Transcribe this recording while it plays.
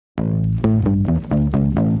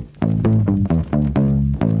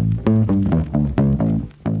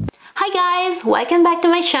guys, welcome back to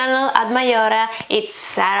my channel, Ad Maiora. It's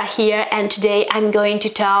Sarah here, and today I'm going to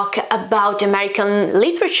talk about American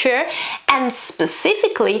literature and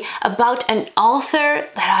specifically about an author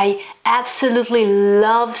that I absolutely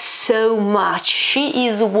love so much. She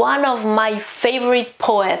is one of my favorite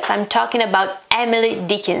poets. I'm talking about Emily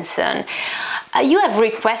Dickinson. You have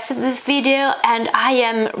requested this video and I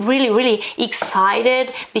am really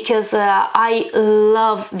excited because I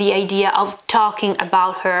love the idea of talking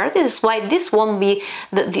about her. This is why this won't be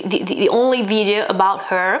the only video about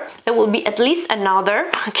her. There will be at least another,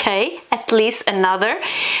 okay? At least another.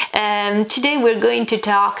 Today we're going to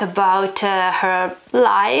talk about her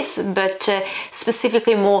life, but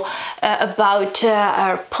specifically more about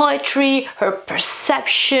her poetry, her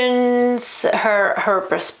perceptions, her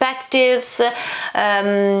perspectives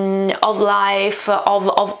of life,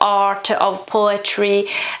 of art, of poetry.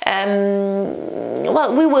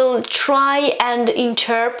 Well, we will try and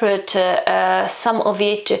interpret some of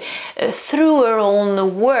it through her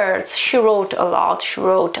own words. She wrote a lot. She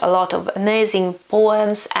wrote a lot of amazing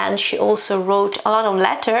poems, and she also wrote a lot of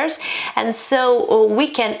letters, and so we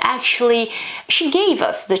can actually, she gave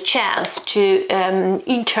us the chance to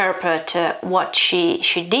interpret what she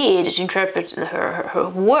did, to interpret her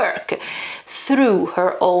work through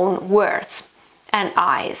her own words and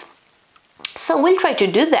eyes. So we'll try to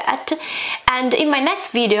do that, and in my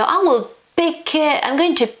next video I will pick, I'm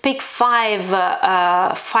going to pick five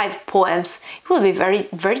poems. It will be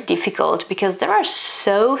very difficult because there are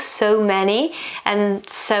so many and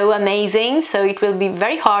so amazing, so it will be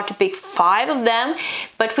very hard to pick 5 of them,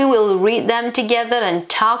 but we will read them together and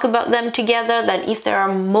talk about them together. Then if there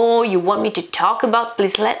are more you want me to talk about,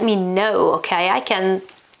 please let me know, okay? I can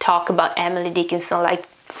talk about Emily Dickinson like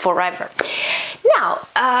forever. Now,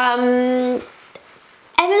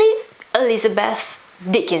 Emily Elizabeth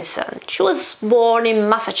Dickinson. She was born in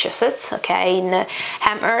Massachusetts, okay, in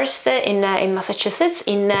Amherst, in Massachusetts,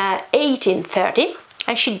 in 1830,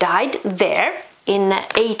 and she died there in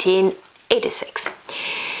 1886.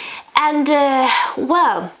 And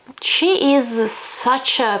well, she is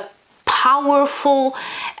such a powerful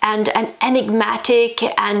and an enigmatic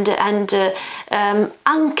and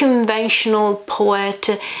unconventional poet.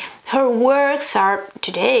 Her works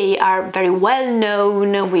today are very well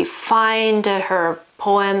known. We find her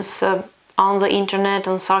poems on the internet,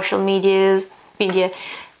 on social media,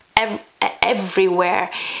 everywhere.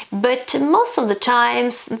 But most of the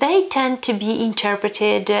times they tend to be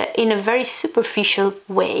interpreted in a very superficial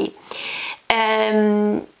way.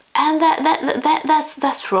 And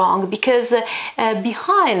that's wrong, because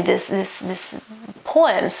behind this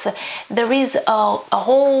poems there is a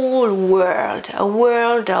whole world, a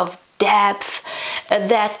world of depth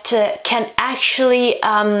that can actually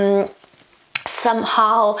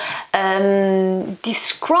somehow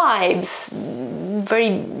describes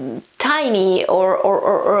very tiny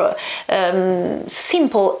or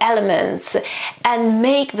simple elements and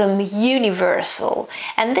make them universal.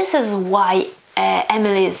 And this is why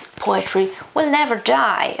Emily's poetry will never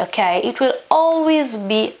die, okay? It will always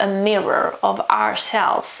be a mirror of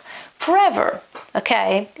ourselves forever,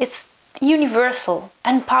 okay? It's universal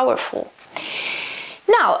and powerful.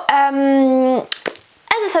 Now,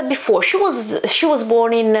 as I said before, she was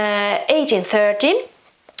born in 1830,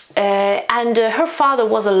 and her father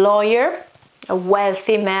was a lawyer, a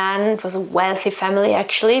wealthy man. It was a wealthy family,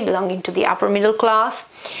 actually, belonging to the upper middle class.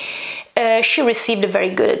 She received a very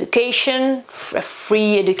good education, a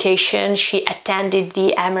free education. She attended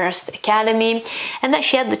the Amherst Academy, and then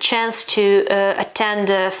she had the chance to attend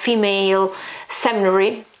a female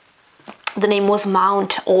seminary. The name was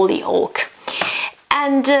Mount Holyoke.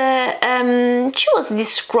 And she was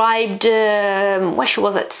described, when she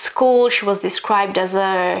was at school, she was described as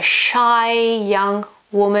a shy young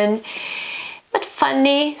woman, but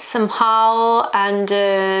funny somehow, and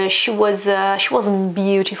she wasn't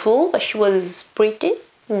beautiful, but she was pretty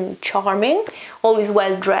and charming, always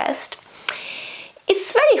well dressed.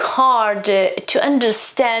 It's very hard to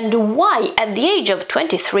understand why at the age of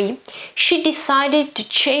 23 she decided to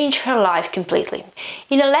change her life completely.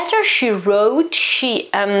 In a letter she wrote, she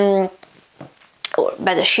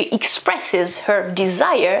expresses her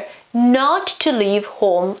desire not to leave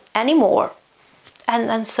home anymore.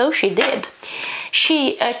 And so she did.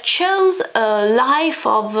 She chose a life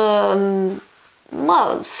of,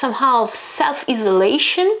 well, somehow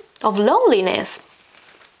self-isolation, of loneliness.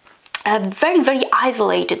 A very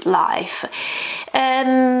isolated life.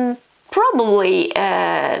 Probably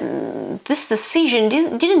this decision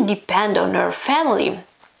didn't depend on her family.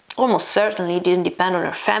 Almost certainly didn't depend on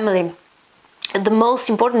her family. The most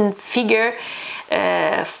important figure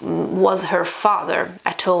was her father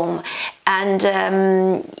at home, and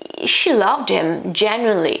she loved him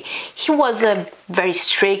genuinely. He was a very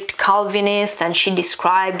strict Calvinist, and she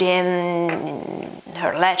described him in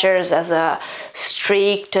her letters as a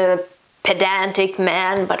strict, pedantic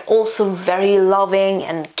man, but also very loving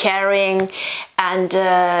and caring, and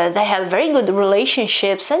they had very good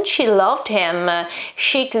relationships, and she loved him.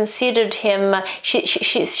 She considered him, she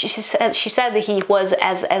said that he was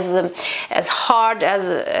as hard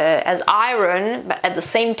as iron, but at the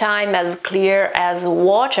same time as clear as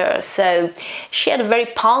water. So she had a very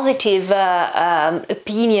positive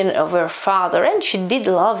opinion of her father, and she did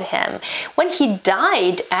love him. When he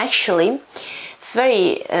died, actually, it's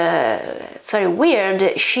very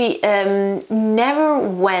weird. She never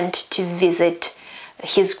went to visit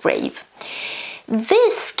his grave.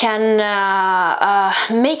 This can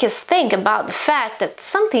make us think about the fact that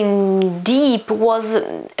something deep was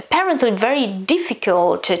apparently very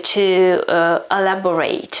difficult to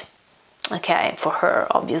elaborate. Okay, for her,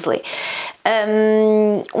 obviously.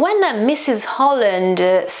 When Mrs. Holland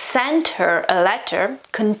sent her a letter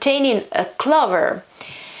containing a clover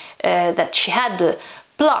that she had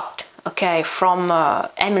plucked, okay, from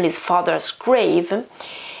Emily's father's grave,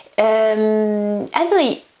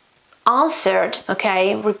 Emily answered,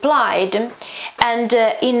 okay, replied, and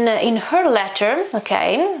in her letter,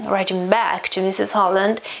 okay, writing back to Mrs.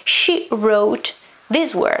 Holland, she wrote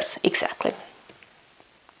these words exactly.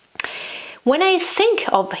 When I think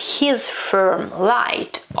of his firm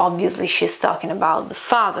light, obviously she's talking about the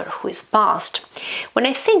father who is passed. When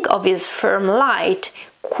I think of his firm light,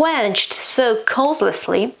 quenched so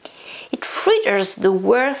causelessly, it fritters the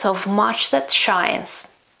worth of much that shines.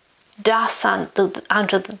 Dust unto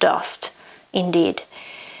the dust, indeed.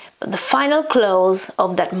 But the final close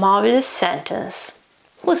of that marvelous sentence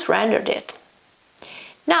was rendered it.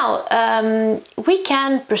 Now, we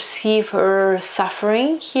can perceive her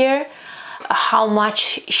suffering here, how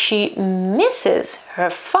much she misses her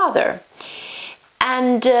father,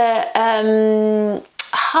 and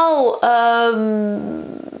how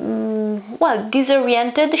well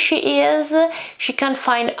disoriented she is. She can't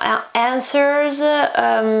find answers,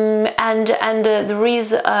 and there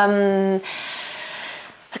is a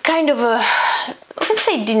kind of a, I wouldn't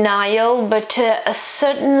say denial, but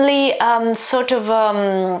certainly sort of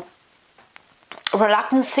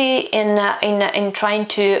reluctancy in trying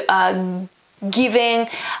to giving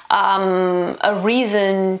a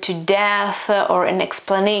reason to death or an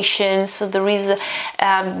explanation. So there is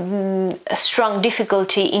a strong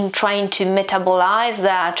difficulty in trying to metabolize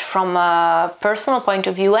that from a personal point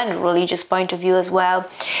of view and a religious point of view as well.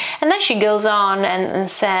 And then she goes on and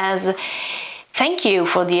says, thank you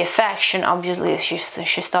for the affection. Obviously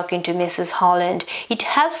she's talking to Mrs. Holland. It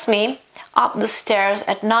helps me up the stairs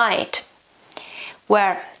at night,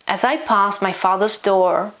 where as I passed my father's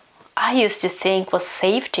door, I used to think was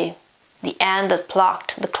safety, the end that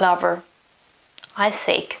plucked the clover. I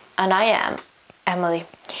sick, and I am, Emily.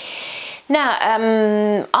 Now,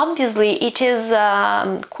 obviously, it is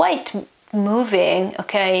quite moving.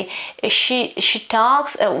 Okay, she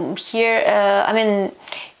talks here. I mean,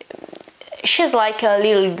 she's like a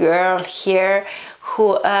little girl here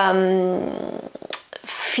who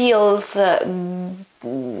feels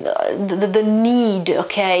the need,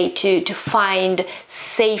 okay, to find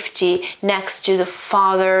safety next to the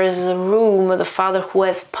father's room, or the father who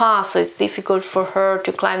has passed. So it's difficult for her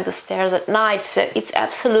to climb the stairs at night. So it's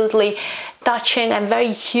absolutely touching and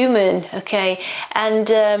very human, okay. And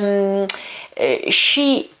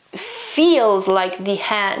she feels like the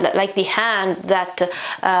hand that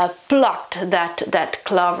plucked that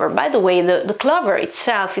clover. By the way, the clover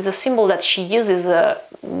itself is a symbol that she uses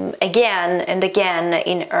again and again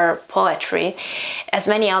in her poetry, as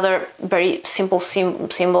many other very simple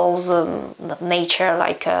symbols of nature,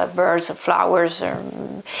 like birds or flowers or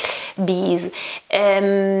bees,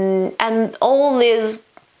 and all these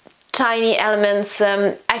tiny elements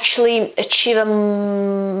actually achieve a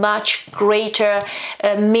much greater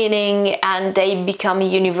meaning, and they become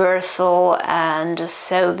universal. And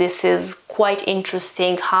so this is quite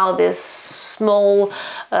interesting how this small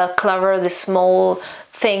clover, this small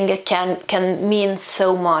thing can mean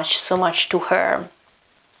so much to her.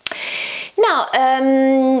 Now,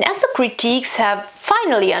 as the critiques have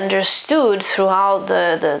finally understood throughout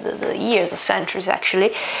the years, the centuries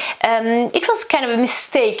actually, it was kind of a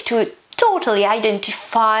mistake to totally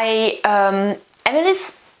identify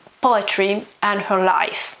Emily's poetry and her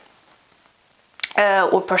life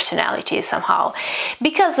or personality somehow,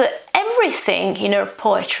 because everything in her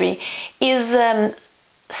poetry is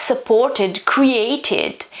supported,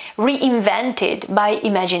 created, reinvented by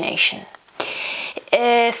imagination.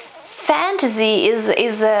 Fantasy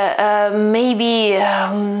is maybe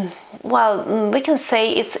well, we can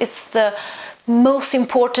say it's the most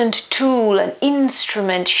important tool and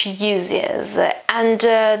instrument she uses, and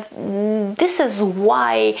this is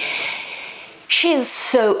why she is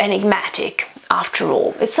so enigmatic. After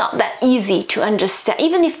all, it's not that easy to understand,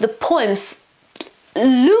 even if the poems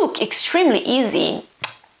look extremely easy.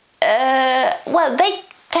 Well, they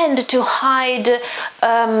tend to hide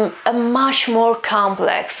a much more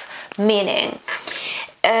complex meaning.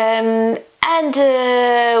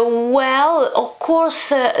 Well, of course,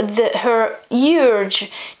 her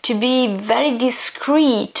urge to be very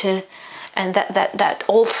discreet, and that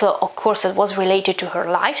also, of course, it was related to her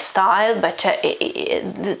lifestyle, but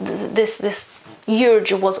this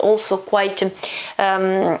urge was also quite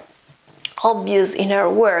obvious in her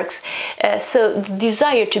works. So the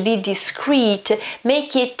desire to be discreet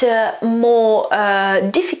make it more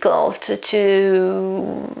difficult to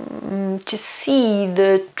see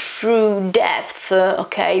the true depth,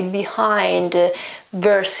 okay, behind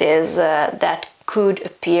verses that could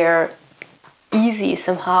appear easy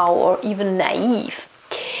somehow or even naive.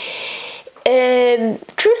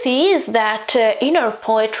 Truth is that in her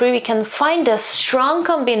poetry we can find a strong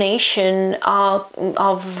combination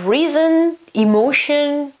of reason,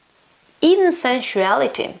 emotion, even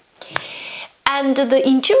sensuality. And the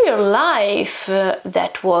interior life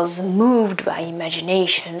that was moved by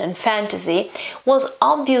imagination and fantasy was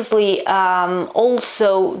obviously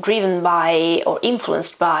also driven by or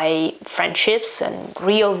influenced by friendships and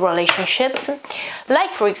real relationships.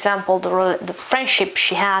 Like, for example, the friendship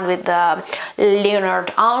she had with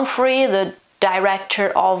Leonard Humphrey, the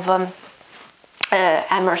director of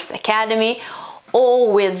Amherst Academy,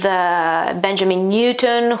 or with Benjamin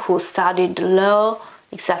Newton, who studied law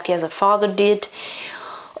exactly as her father did,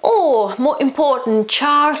 or more important,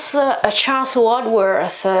 Charles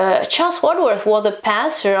Wadsworth. Charles Wadsworth was the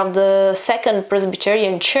pastor of the Second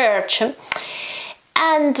Presbyterian Church,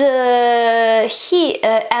 and he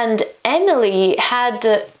and Emily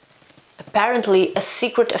had apparently a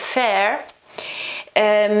secret affair.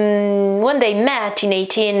 When they met in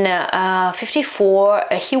 1854,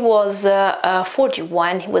 he was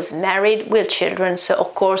 41, he was married with children, so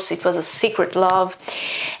of course it was a secret love.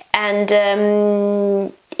 And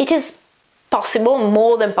it is possible,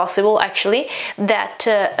 more than possible actually, that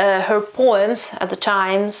her poems at the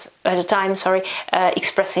time,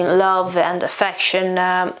 expressing love and affection,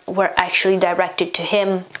 were actually directed to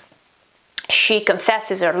him. She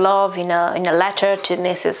confesses her love in a letter to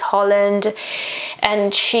Mrs. Holland,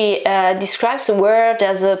 and she describes the world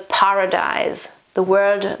as a paradise, the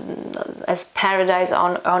world as paradise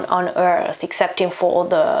on earth, excepting for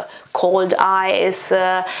the cold ice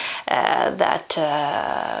that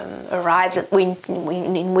arrives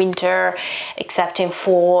in winter, excepting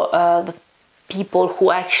for the people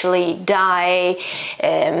who actually die,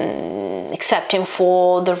 excepting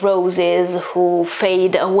for the roses who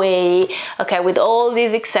fade away. Okay, with all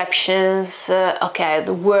these exceptions, okay,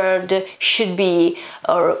 the world should be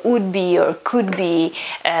or would be or could be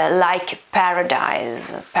like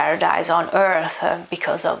paradise on earth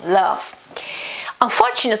because of love.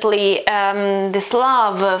 Unfortunately, this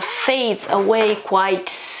love fades away quite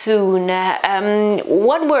soon.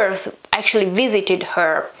 Wadsworth actually visited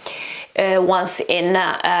her once in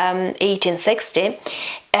 1860,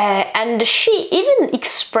 and she even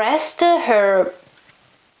expressed her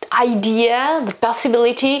idea, the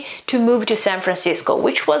possibility to move to San Francisco,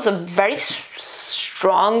 which was a very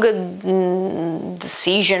strong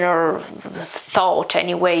decision or thought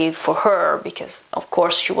anyway for her, because of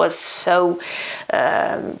course she was so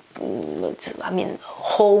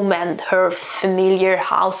home and her familiar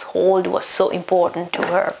household was so important to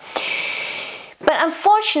her. But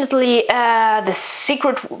unfortunately, the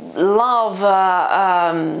secret love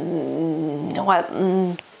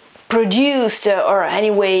produced, or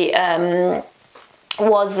anyway,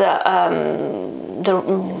 was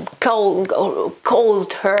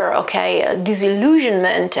caused her, okay,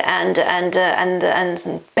 disillusionment and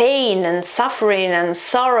pain and suffering and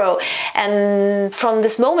sorrow. And from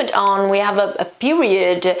this moment on, we have a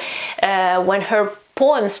period when her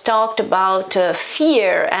poems talked about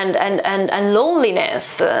fear and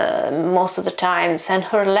loneliness most of the times, and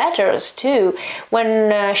her letters too.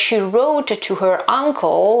 When she wrote to her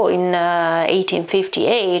uncle in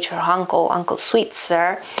 1858, her Uncle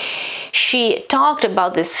Switzer, she talked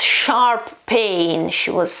about this sharp pain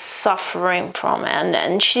she was suffering from,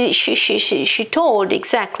 and she told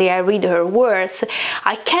exactly, I read her words,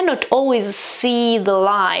 "I cannot always see the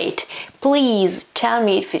light. Please tell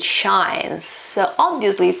me if it shines." So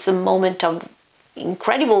obviously it's a moment of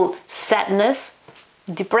incredible sadness,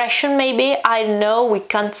 depression, maybe, I don't know, we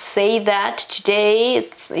can't say that today.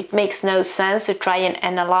 It makes no sense to try and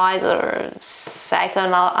analyze or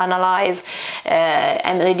psychoanalyze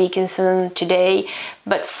Emily Dickinson today,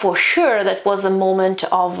 but for sure that was a moment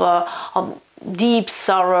of deep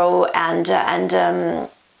sorrow and her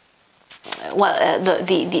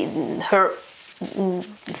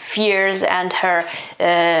fears and her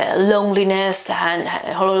loneliness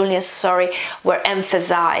were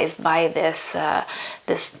emphasized by this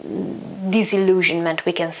disillusionment,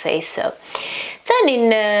 we can say so. Then in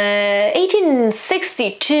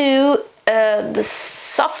 1862, the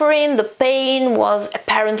suffering, the pain was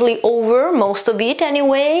apparently over, most of it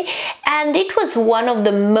anyway, and it was one of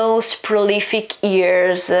the most prolific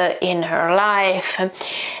years in her life.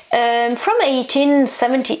 From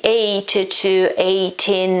 1878 to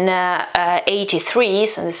 1883,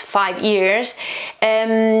 so this 5 years,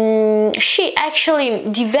 she actually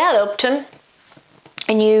developed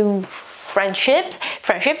a new friendship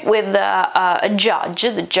with a judge,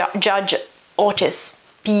 Judge Otis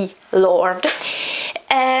P. Lord,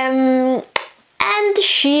 and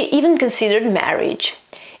she even considered marriage.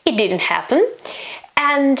 It didn't happen,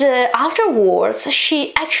 and afterwards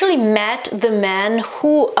she actually met the man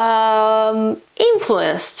who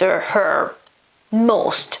influenced her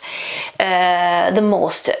the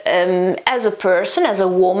most as a person, as a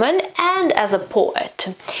woman, and as a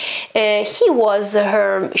poet. She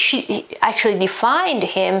actually defined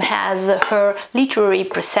him as her literary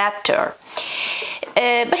preceptor.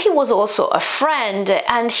 But he was also a friend,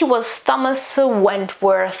 and he was Thomas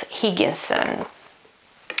Wentworth Higginson.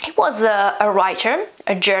 He was a writer,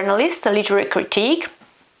 a journalist, a literary critic.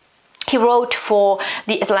 He wrote for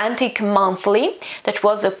the Atlantic Monthly, that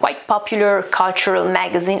was a quite popular cultural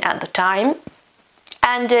magazine at the time.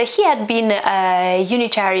 And he had been a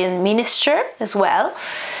Unitarian minister as well.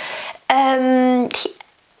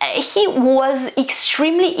 He was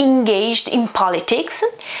extremely engaged in politics.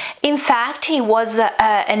 In fact, he was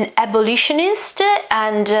an abolitionist,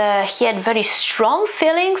 and he had very strong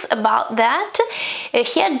feelings about that.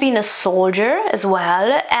 He had been a soldier as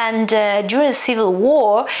well, and during the Civil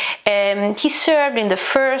War, he served in the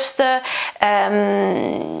 1st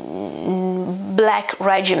Black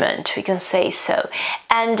Regiment, we can say so.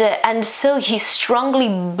 And so he strongly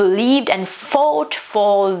believed and fought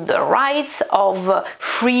for the rights of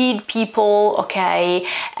freed people, okay,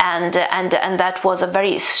 and that was a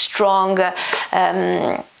very strong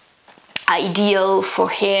ideal for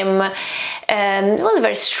him. It was a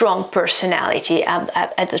very strong personality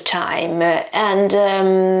at the time, and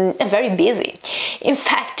very busy. In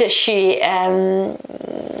fact, she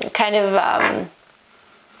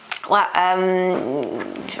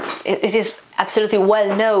it is absolutely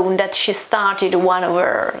well known that she started one of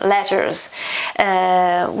her letters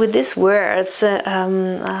with these words.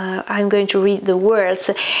 I'm going to read the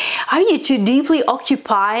words. "Are you too deeply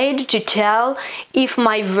occupied to tell if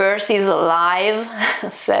my verse is alive?"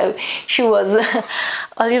 So she was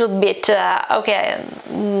a little bit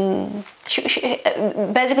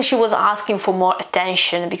basically she was asking for more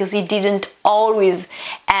attention, because he didn't always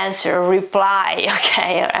reply,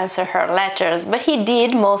 okay, or answer her letters, but he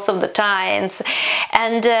did most of the times.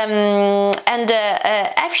 And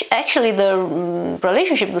actually the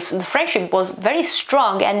relationship, the friendship was very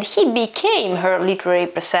strong, and he became her literary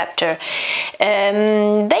preceptor.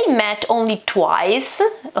 They met only twice,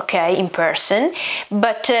 okay, in person,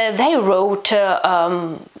 but they wrote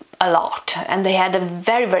a lot, and they had a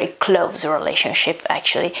very, very close relationship,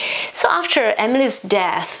 actually. So after Emily's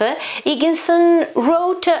death, Higginson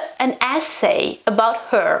wrote an essay about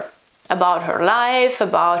her life,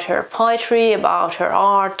 about her poetry, about her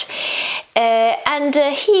art, and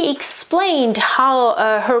he explained how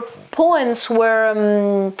her poems were,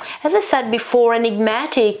 as I said before,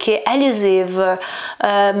 enigmatic, elusive,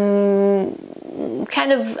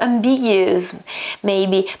 kind of ambiguous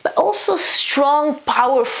maybe, but also strong,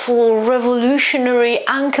 powerful, revolutionary,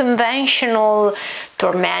 unconventional,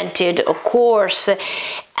 tormented, of course,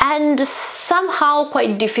 and somehow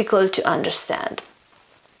quite difficult to understand.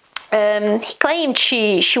 He claimed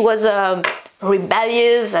she was a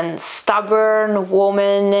rebellious and stubborn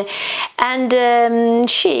woman, and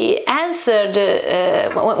she answered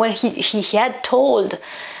when he had told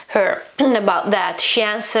her about that, she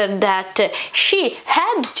answered that she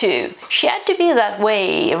had to be that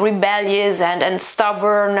way, rebellious and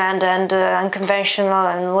stubborn and unconventional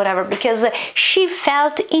and whatever, because she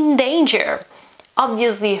felt in danger.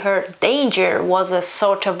 Obviously her danger was a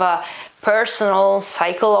sort of a personal,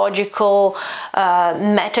 psychological,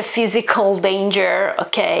 metaphysical danger,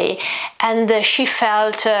 okay, and she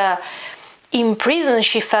felt in prison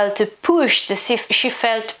she felt pushed, she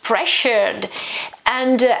felt pressured,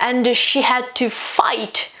 and she had to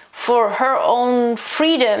fight for her own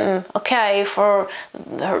freedom, okay, for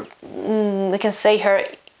her, we can say her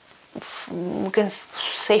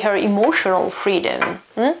emotional freedom,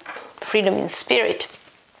 freedom in spirit.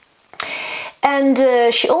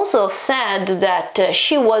 And she also said that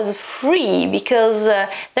she was free because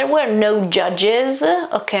there were no judges,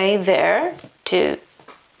 okay, there to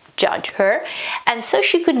judge her, and so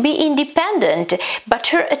she could be independent. But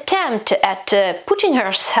her attempt at putting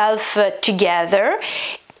herself together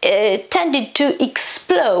tended to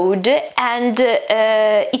explode, and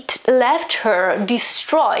it left her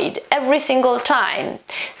destroyed every single time.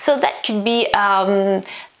 So that could be a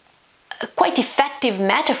quite effective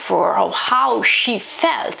metaphor of how she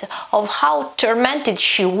felt, of how tormented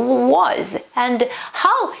she was, and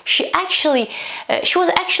how she was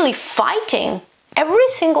actually fighting every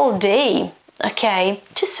single day, okay,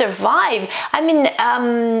 to survive. I mean,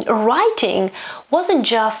 writing wasn't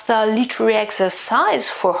just a literary exercise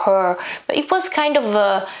for her, but it was kind of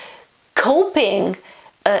a coping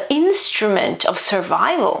instrument of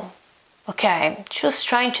survival. Okay, she was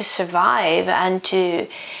trying to survive and to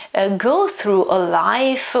go through a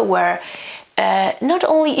life where not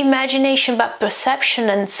only imagination but perception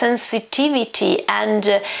and sensitivity and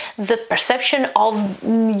the perception of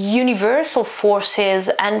universal forces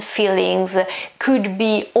and feelings could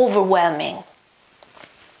be overwhelming.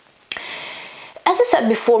 As I said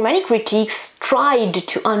before, many critics tried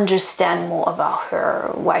to understand more about her,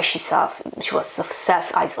 why she was so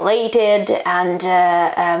self-isolated, and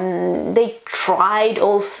they tried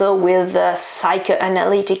also with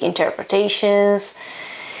psychoanalytic interpretations.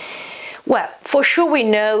 Well, for sure we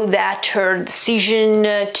know that her decision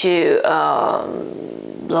to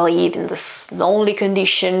live in this lonely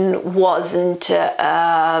condition wasn't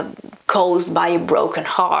caused by a broken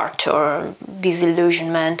heart or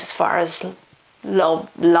disillusionment as far as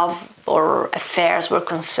love or affairs were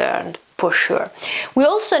concerned, for sure. We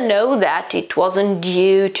also know that it wasn't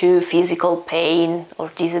due to physical pain or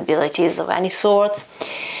disabilities of any sort.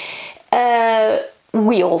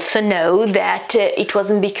 We also know that it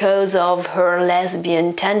wasn't because of her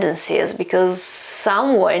lesbian tendencies, because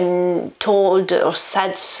someone told or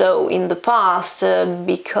said so in the past,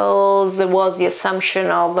 because there was the assumption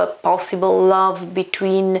of a possible love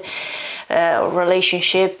between a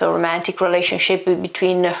romantic relationship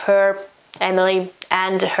between her, Emily,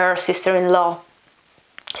 and her sister-in-law,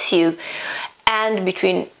 Sue, and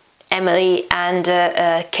between Emily and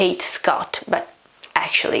Kate Scott, but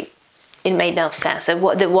actually it made no sense. There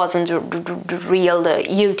wasn't the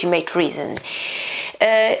ultimate reason.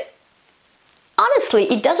 Honestly,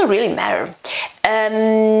 it doesn't really matter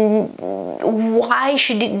why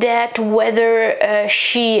she did that, whether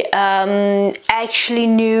she actually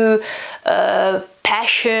knew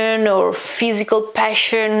passion or physical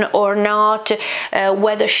passion or not,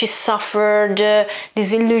 whether she suffered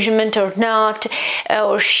disillusionment or not,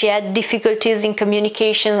 or she had difficulties in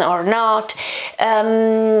communication or not.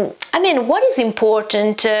 I mean, what is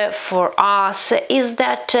important for us is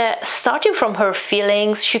that starting from her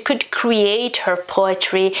feelings, she could create her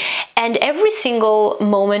poetry, and every single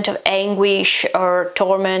moment of anguish or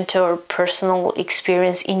torment or personal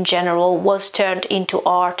experience in general was turned into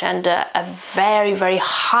art, and a very, very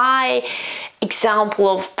high example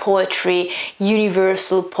of poetry,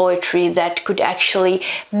 universal poetry that could actually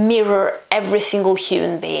mirror every single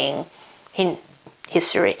human being in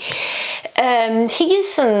history.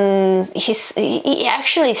 Higginson, he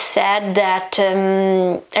actually said that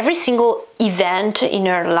every single event in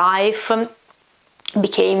her life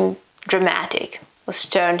became dramatic, was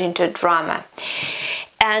turned into a drama.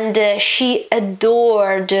 And she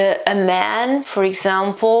adored a man, for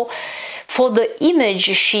example, for the image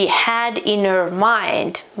she had in her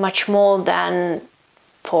mind, much more than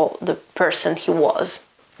for the person he was,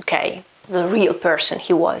 okay, the real person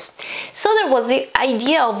he was. So there was the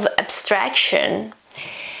idea of abstraction,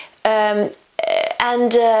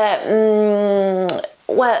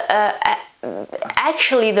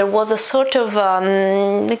 actually there was a sort of,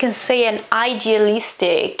 we can say, an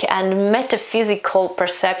idealistic and metaphysical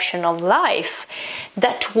perception of life.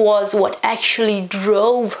 That was what actually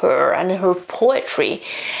drove her and her poetry.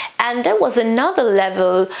 And there was another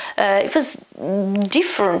level, it was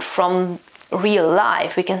different from real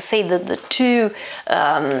life. We can say that the two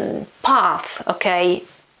paths, okay,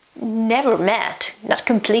 never met, not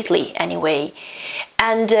completely anyway.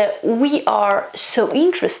 And we are so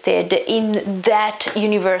interested in that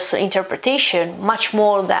universal interpretation much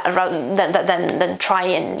more than try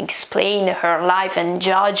and explain her life and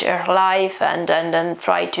judge her life and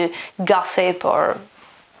try to gossip or,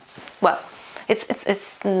 well,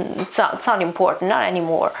 it's not important, not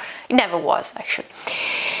anymore. It never was, actually.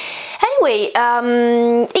 Anyway,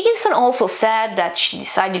 Dickinson also said that she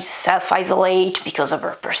decided to self-isolate because of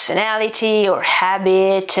her personality or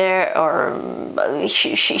habit, or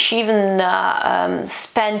she even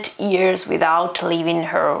spent years without leaving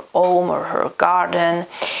her home or her garden.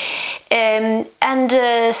 And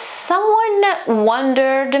someone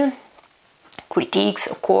wondered, critiques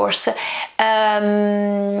of course,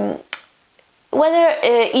 whether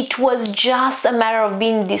it was just a matter of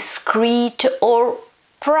being discreet or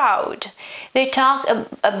proud. They talk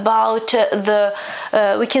about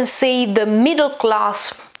we can say the middle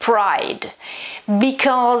class pride,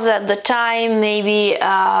 because at the time maybe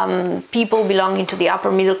people belonging to the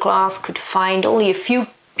upper middle class could find only a few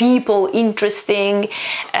people interesting,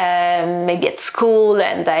 maybe at school,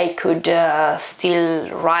 and they could still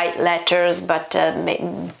write letters, but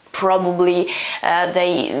probably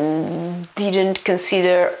they didn't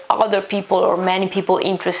consider other people or many people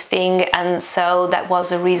interesting, and so that was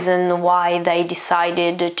the reason why they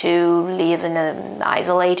decided to live in an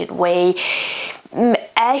isolated way.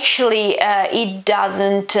 Actually, it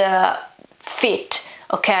doesn't fit.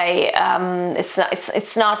 Okay,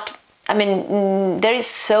 it's not. I mean, there is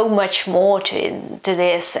so much more to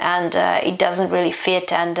this, and it doesn't really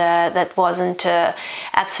fit, and that wasn't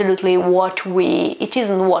absolutely what it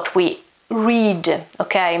isn't what we read,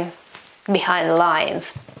 okay, behind the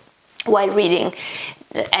lines, while reading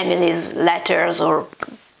Emily's letters or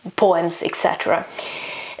poems, etc.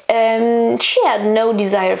 She had no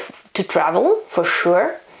desire to travel, for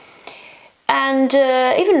sure, and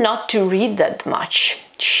even not to read that much.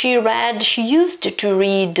 She used to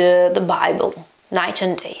read the Bible night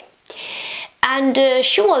and day, and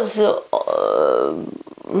she was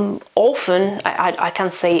often, I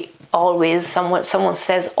can't say always, someone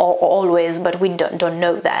says always, but we don't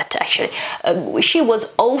know that actually. She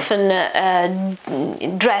was often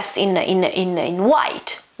dressed in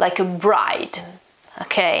white, like a bride,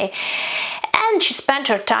 okay, and she spent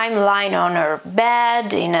her time lying on her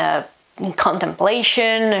bed in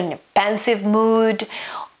contemplation, in a pensive mood,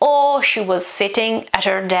 or she was sitting at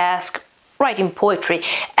her desk writing poetry.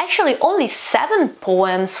 Actually, only 7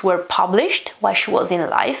 poems were published while she was in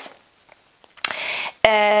life,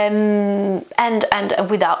 and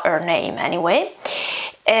without her name anyway.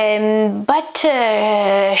 But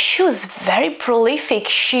she was very prolific.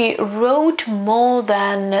 She wrote more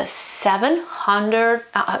than 700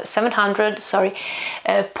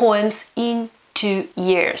 poems in 2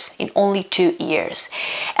 years, in only 2 years.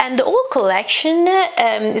 And the whole collection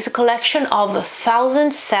is a collection of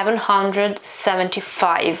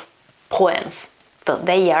 1,775 poems. So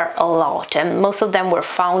they are a lot, and most of them were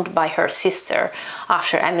found by her sister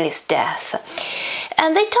after Emily's death.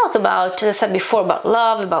 And they talk about, as I said before, about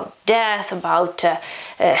love, about death, about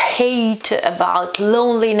hate, about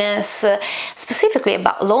loneliness. Specifically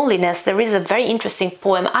about loneliness, there is a very interesting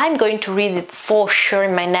poem. I'm going to read it for sure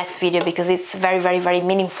in my next video because it's very, very, very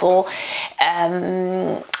meaningful.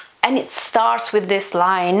 And it starts with this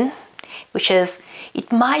line, which is,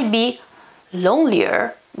 "It might be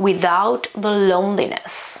lonelier without the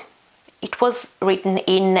loneliness." It was written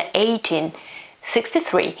in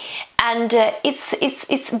 1863, and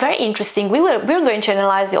it's very interesting. We're going to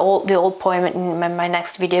analyze the old poem in my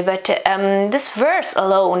next video, but this verse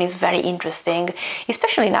alone is very interesting,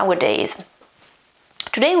 especially nowadays.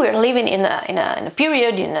 Today we're living in a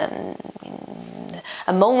period, in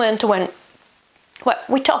a moment when, well,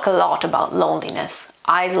 we talk a lot about loneliness,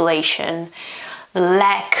 isolation, the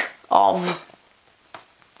lack of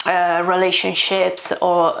relationships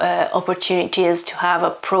or opportunities to have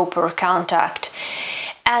a proper contact,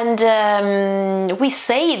 and we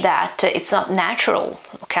say that it's not natural,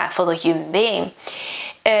 okay, for the human being.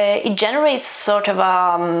 It generates sort of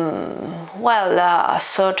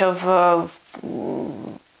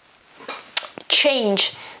change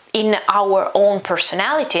in our own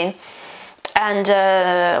personality, and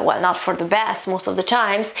well, not for the best most of the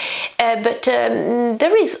times, but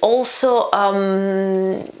there is also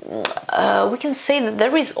we can say that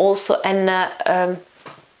there is also an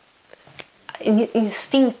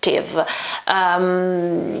instinctive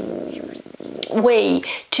way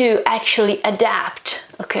to actually adapt,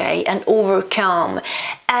 okay, and overcome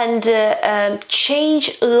and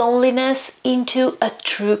change loneliness into a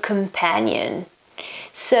true companion.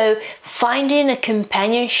 So finding a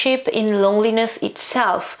companionship in loneliness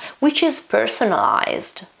itself, which is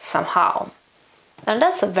personalized somehow. And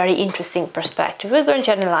that's a very interesting perspective. We're going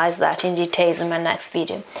to analyze that in details in my next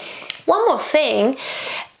video. One more thing,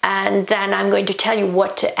 and then I'm going to tell you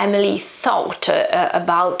what Emily thought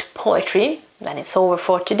about poetry. Then it's over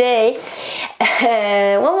for today.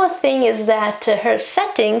 One more thing is that her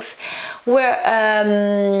settings were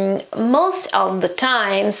most of the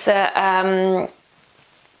times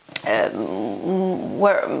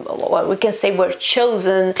we can say were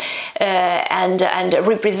chosen and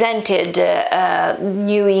represented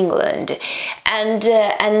New England, and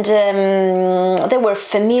they were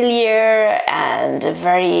familiar and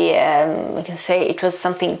very we can say it was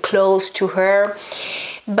something close to her.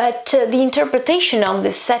 But the interpretation of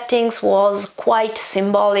the settings was quite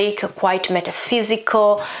symbolic, quite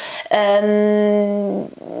metaphysical. We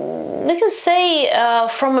can say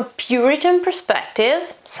from a Puritan perspective,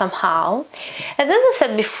 somehow. As I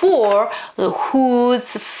said before, the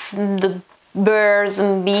hoods, the birds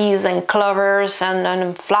and bees and clovers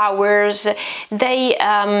and flowers, they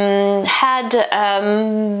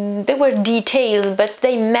they were details, but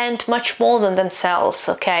they meant much more than themselves.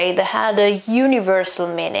 Okay, they had a universal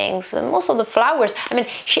meanings. Most of the flowers, I mean,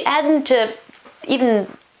 she hadn't even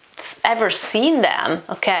ever seen them.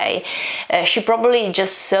 Okay, she probably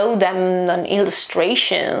just saw them on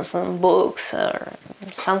illustrations and books or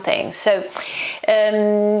something. So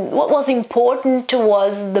what was important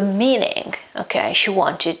was the meaning. Okay, she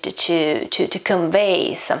wanted to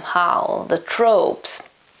convey somehow the tropes,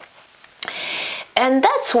 and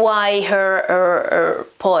that's why her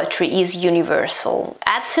poetry is universal,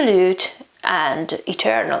 absolute and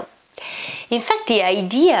eternal. In fact, the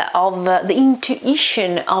idea of the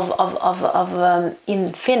intuition of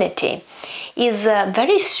infinity is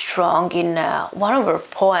very strong in one of her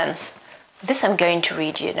poems. This I'm going to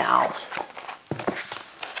read you now.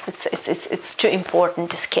 It's too important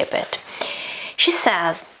to skip it. She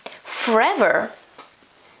says, "Forever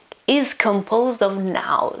is composed of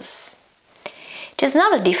nows. It is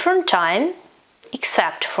not a different time,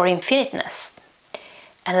 except for infiniteness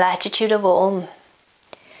and latitude of all.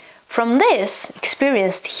 From this,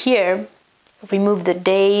 experienced here, remove the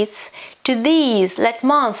dates. To these, let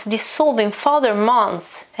months dissolve in further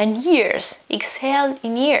months, and years exhale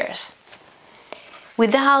in years.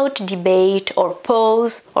 Without debate or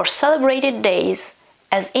pause or celebrated days,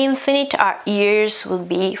 as infinite our years will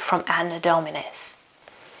be from Anno Dominis."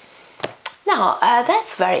 Now,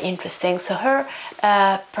 that's very interesting. So her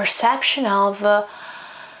perception of a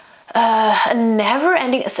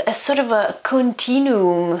never-ending, a sort of a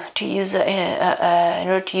continuum, to use in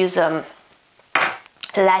order to use a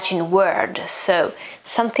Latin word, so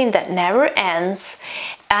something that never ends,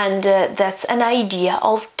 and that's an idea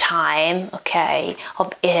of time, okay,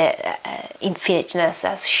 of infiniteness,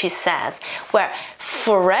 as she says, where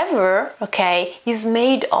forever, okay, is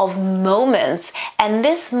made of moments, and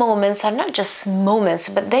these moments are not just moments,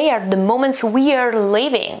 but they are the moments we are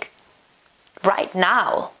living right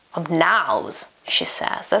now, of nows, she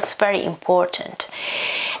says. That's very important.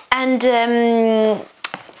 And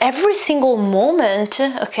every single moment,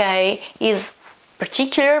 okay, is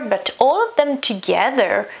particular, but all of them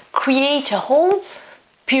together create a whole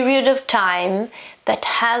period of time that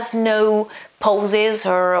has no pauses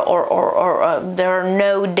or there are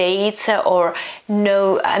no dates or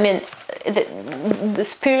no, I mean,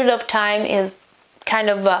 this period of time is kind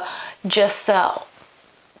of just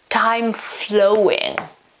time flowing.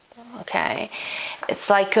 Okay, it's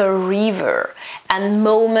like a river, and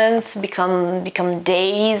moments become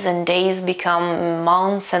days, and days become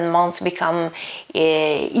months, and months become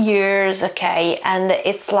years. Okay, and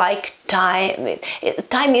it's like time.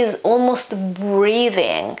 Time is almost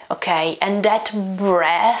breathing. Okay, and that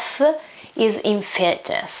breath is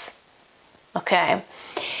infiniteness. Okay.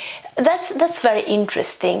 That's very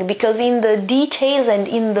interesting, because in the details and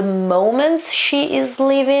in the moments she is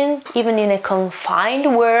living, even in a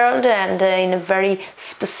confined world and in a very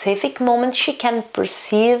specific moment, she can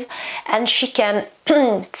perceive and she can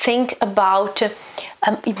think about a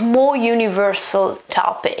more universal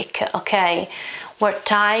topic, okay, where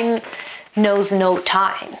time knows no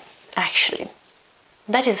time, actually.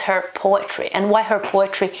 That is her poetry, and why her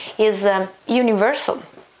poetry is universal.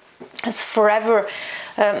 It's forever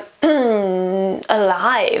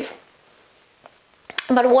alive.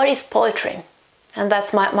 But what is poetry? And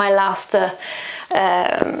that's my last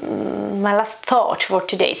thought for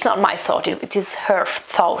today. It's not my thought, it is her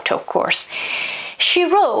thought, of course. She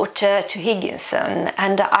wrote to Higginson,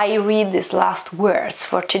 and I read these last words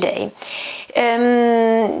for today.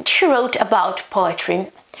 She wrote about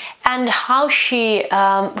poetry. and how she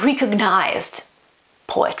recognized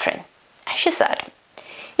poetry. And she said,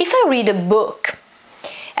 if I read a book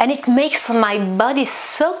and it makes my body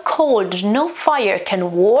so cold no fire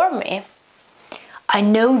can warm me, I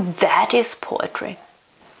know that is poetry.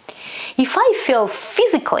 If I feel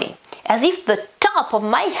physically as if the top of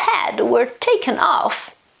my head were taken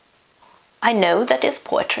off, I know that is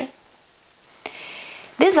poetry.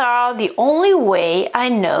 These are the only way I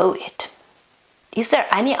know it. Is there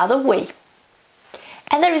any other way?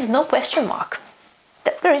 And there is no question mark.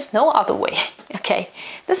 There is no other way. Okay,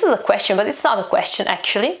 this is a question, but it's not a question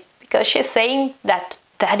actually, because she's saying that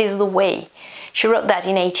that is the way. She wrote that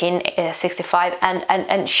in 1865,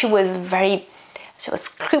 and she was very, so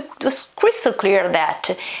it was crystal clear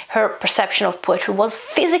that her perception of poetry was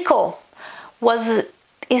physical, was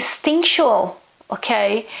instinctual.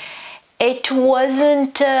 Okay, it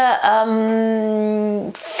wasn't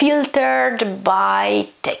filtered by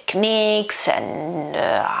techniques and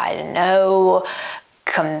I don't know,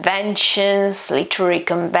 conventions, literary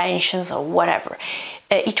conventions or whatever.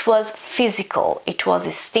 It was physical, it was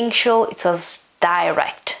instinctual, it was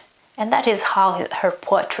direct, and that is how her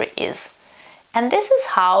poetry is. And this is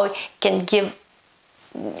how it can give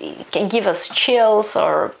us chills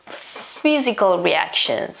or physical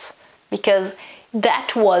reactions, because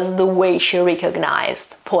that was the way she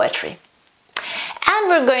recognized poetry. And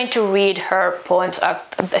we're going to read her poems, a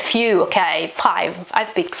few, okay, 5. I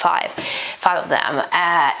picked five of them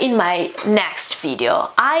in my next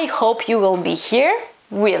video. I hope you will be here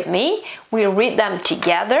with me. We'll read them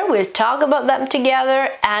together, we'll talk about them together,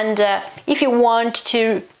 and if you want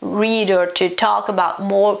to read or to talk about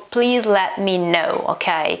more, please let me know,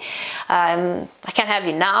 okay? I can't have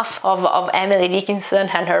enough of Emily Dickinson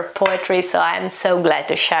and her poetry, so I'm so glad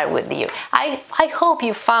to share with you. I hope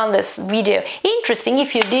you found this video interesting.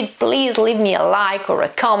 If you did, please leave me a like or a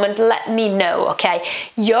comment, let me know, okay?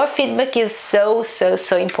 Your feedback is so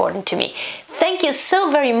important to me. Thank you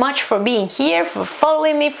so very much for being here, for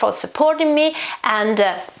following me, for supporting me, and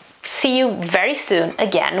see you very soon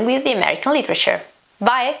again with the American literature.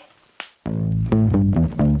 Bye!